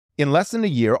In less than a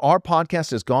year, our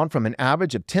podcast has gone from an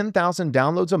average of 10,000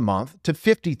 downloads a month to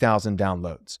 50,000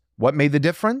 downloads. What made the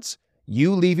difference?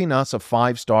 You leaving us a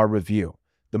 5-star review.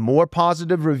 The more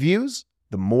positive reviews,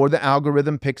 the more the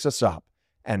algorithm picks us up,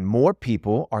 and more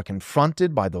people are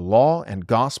confronted by the law and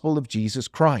gospel of Jesus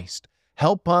Christ.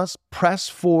 Help us press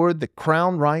forward the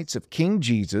crown rights of King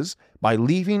Jesus by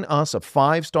leaving us a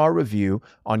 5-star review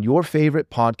on your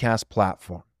favorite podcast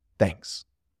platform. Thanks.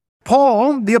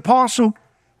 Paul, the apostle,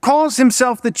 calls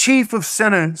himself the chief of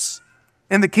sinners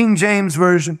in the King James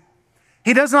Version.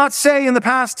 He does not say in the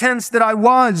past tense that I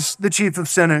was the chief of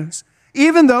sinners,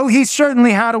 even though he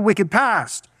certainly had a wicked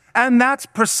past. And that's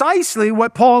precisely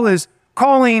what Paul is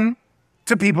calling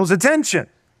to people's attention.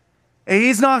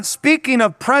 He's not speaking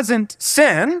of present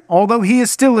sin, although he is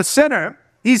still a sinner.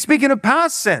 He's speaking of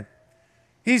past sin.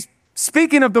 He's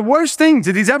speaking of the worst things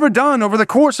that he's ever done over the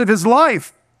course of his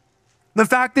life. The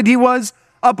fact that he was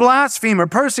a blasphemer,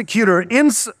 persecutor,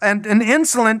 and an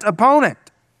insolent opponent.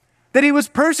 That he was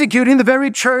persecuting the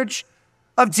very church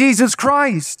of Jesus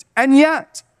Christ. And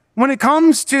yet, when it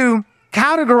comes to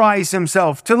categorize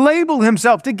himself, to label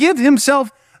himself, to give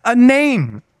himself a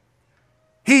name,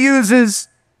 he uses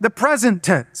the present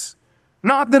tense.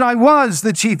 Not that I was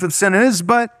the chief of sinners,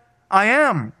 but I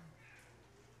am.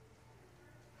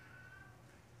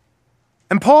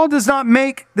 And Paul does not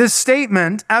make this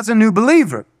statement as a new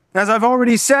believer. As I've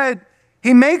already said,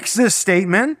 he makes this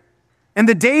statement in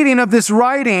the dating of this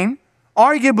writing,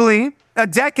 arguably a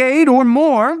decade or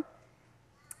more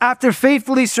after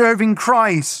faithfully serving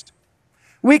Christ.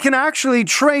 We can actually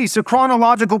trace a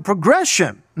chronological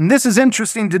progression, and this is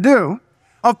interesting to do,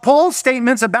 of Paul's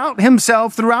statements about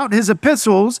himself throughout his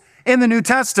epistles in the New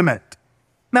Testament.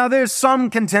 Now, there's some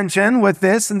contention with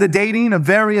this in the dating of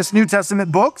various New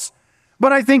Testament books,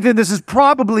 but I think that this is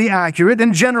probably accurate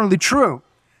and generally true.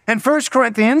 In 1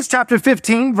 Corinthians chapter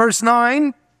 15, verse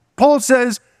 9, Paul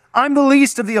says, I'm the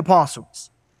least of the apostles.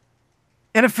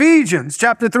 In Ephesians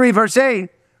chapter 3, verse 8,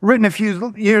 written a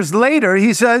few years later,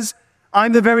 he says,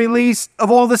 I'm the very least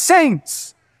of all the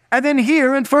saints. And then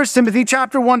here in 1 Timothy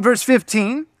chapter 1, verse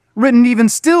 15, written even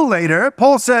still later,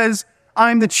 Paul says,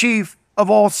 I'm the chief of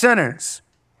all sinners.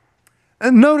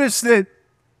 And notice that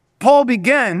Paul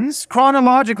begins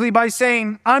chronologically by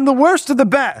saying, I'm the worst of the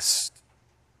best,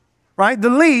 right? The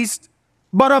least,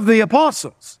 but of the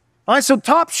apostles. All right, so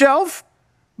top shelf,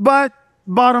 but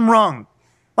bottom rung.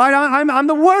 Right? I'm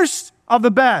the worst of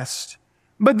the best.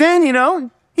 But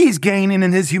then, he's gaining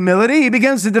in his humility. He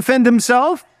begins to defend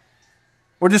himself,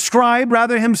 or describe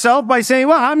rather himself by saying,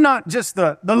 well, I'm not just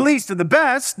the least of the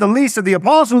best, the least of the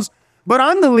apostles, but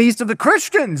I'm the least of the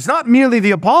Christians, not merely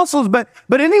the apostles, but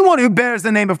anyone who bears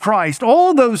the name of Christ,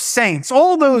 all those saints,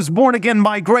 all those born again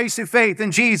by grace of faith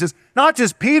in Jesus, not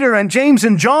just Peter and James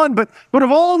and John, but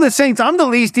of all the saints, I'm the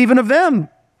least even of them.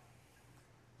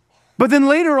 But then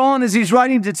later on, as he's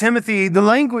writing to Timothy, the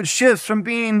language shifts from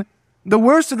being the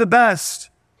worst of the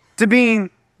best to being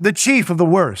the chief of the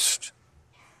worst.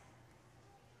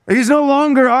 He's no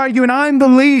longer arguing, I'm the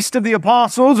least of the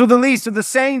apostles or the least of the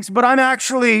saints, but I'm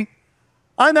actually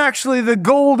the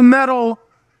gold medal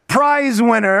prize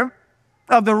winner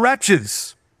of the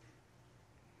wretches,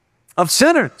 of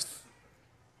sinners,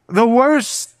 the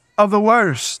worst of the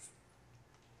worst.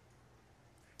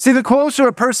 See, the closer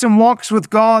a person walks with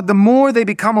God, the more they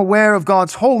become aware of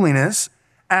God's holiness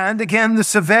and, again, the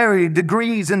severity,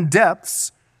 degrees, and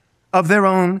depths of their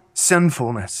own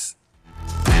sinfulness.